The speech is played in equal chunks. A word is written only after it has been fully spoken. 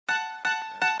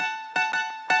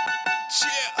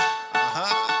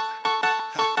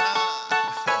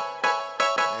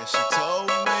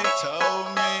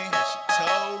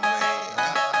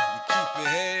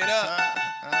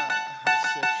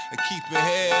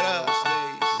up.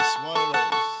 It's one of those.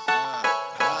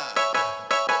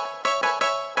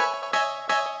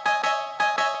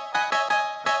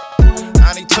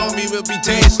 And he told me we'll be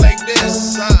days like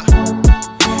this.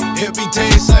 It'll be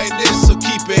days like this, so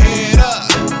keep your head up.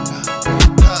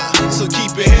 So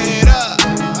keep your head up.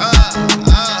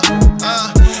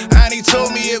 And he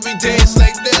told me it'll be days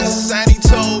like this. And he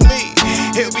told me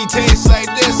it'll be days like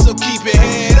this, so keep your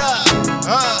head up.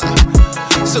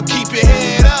 So keep your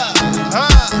head up.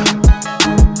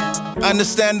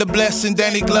 Understand the blessing,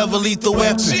 Danny Glover, lethal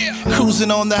weapon.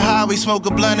 Cruising on the highway, smoke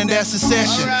a blunt and that's a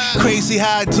session. Crazy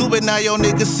how I do it, now yo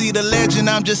niggas see the legend.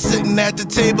 I'm just sitting at the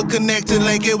table, connected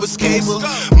like it was cable.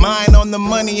 Mine on the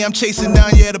money, I'm chasing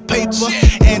down, yeah, the paper.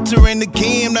 Entering the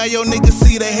game, now yo niggas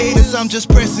see the haters. I'm just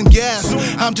pressing gas,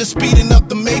 I'm just speeding up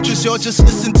the matrix. Y'all just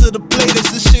listen to the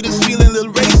playlist, this shit is feeling a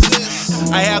little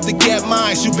racist. I have to get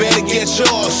mine, you better get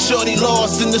yours. Shorty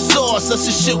lost in the sauce, that's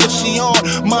the shit what she on.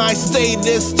 Mine stay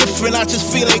this different, I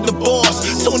just feel like the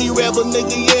boss. Tony Rebel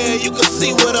nigga, yeah, you can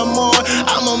see what I'm on.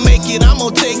 I'ma make it, I'ma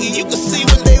take it, you can see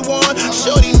what they want.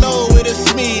 Shorty know it is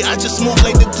me, I just move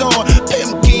like the dawn.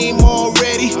 Pimp game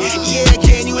already, yeah,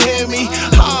 can you hear me?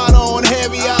 Hard on,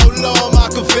 heavy, outlaw,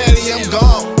 Machiavelli, I'm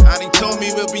gone. And he told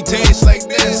me we'll be days like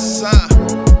this,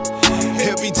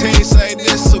 it'll be days like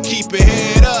this, so keep your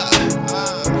head up.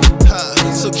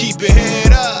 So keep your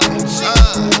head up.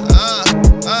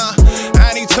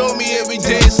 And he told me it'll be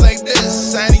days like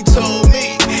this. And he told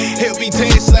me it'll be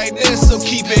days like this, so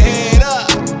keep your head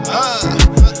up.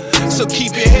 So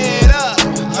keep your head up.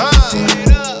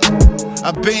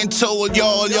 I've been told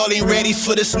y'all ain't ready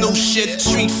for this new shit.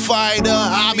 Street fighter,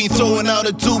 I been throwing out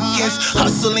the Dukins.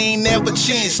 Hustle ain't never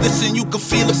changed, listen, you can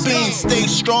feel the pain. Stay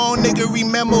strong, nigga,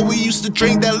 remember we used to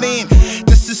drink that lean.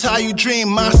 This is how you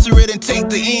dream, master it and take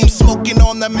the aim. Smoking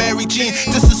on that Mary Jean,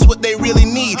 this is what they really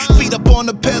need. Feet up on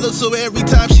the pedal so every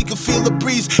time she can feel the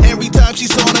breeze. Every time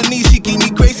she's on her knees, she give me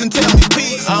grace and tell me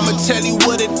peace. I'ma tell you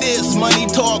what it is, money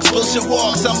talks, bullshit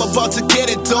walks. I'm about to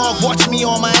get it, dog, watch me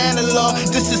on my analog.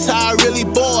 This is how I really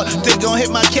bored, they gon' hit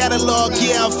my catalog.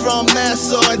 Yeah, I'm from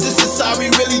Nassau, and this is how we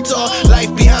really talk.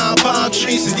 Life behind palm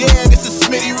trees, yeah,